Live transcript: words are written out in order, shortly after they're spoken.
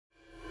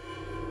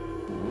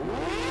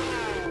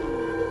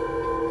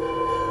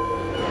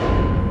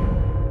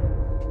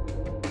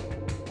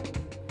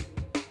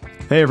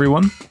Hey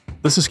everyone,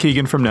 this is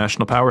Keegan from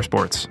National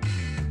Powersports.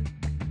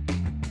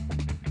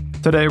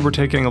 Today we're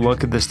taking a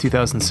look at this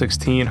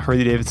 2016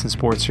 Harley-Davidson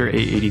Sportster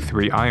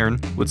 883 Iron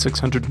with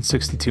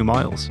 662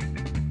 miles.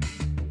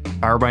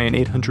 Powered by an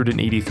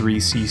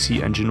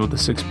 883cc engine with a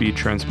 6-speed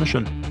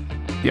transmission,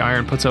 the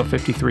Iron puts out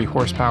 53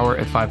 horsepower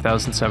at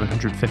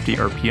 5,750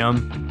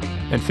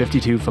 RPM and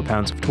 52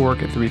 foot-pounds of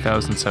torque at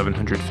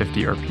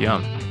 3,750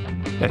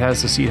 RPM. It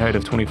has a seat height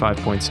of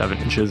 25.7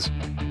 inches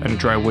and a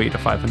dry weight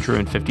of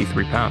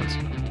 553 pounds.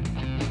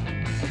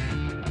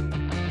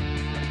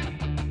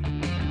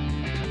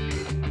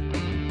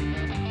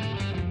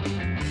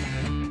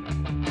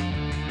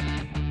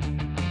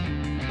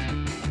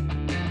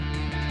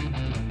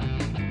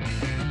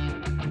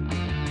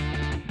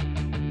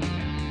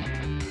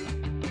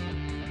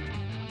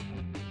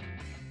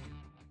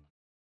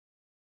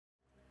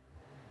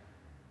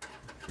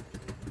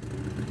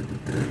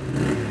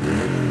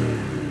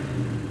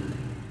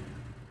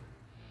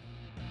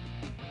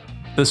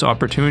 This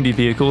opportunity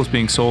vehicle is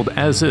being sold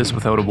as is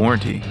without a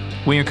warranty.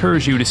 We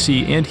encourage you to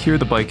see and hear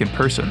the bike in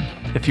person.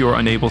 If you are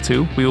unable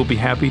to, we will be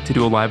happy to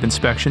do a live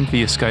inspection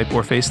via Skype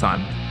or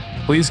FaceTime.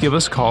 Please give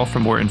us a call for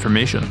more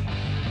information.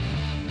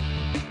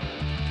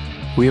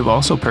 We have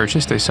also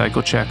purchased a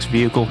CycleCheck's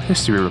vehicle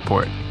history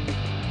report.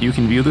 You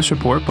can view this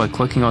report by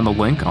clicking on the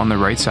link on the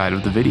right side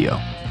of the video.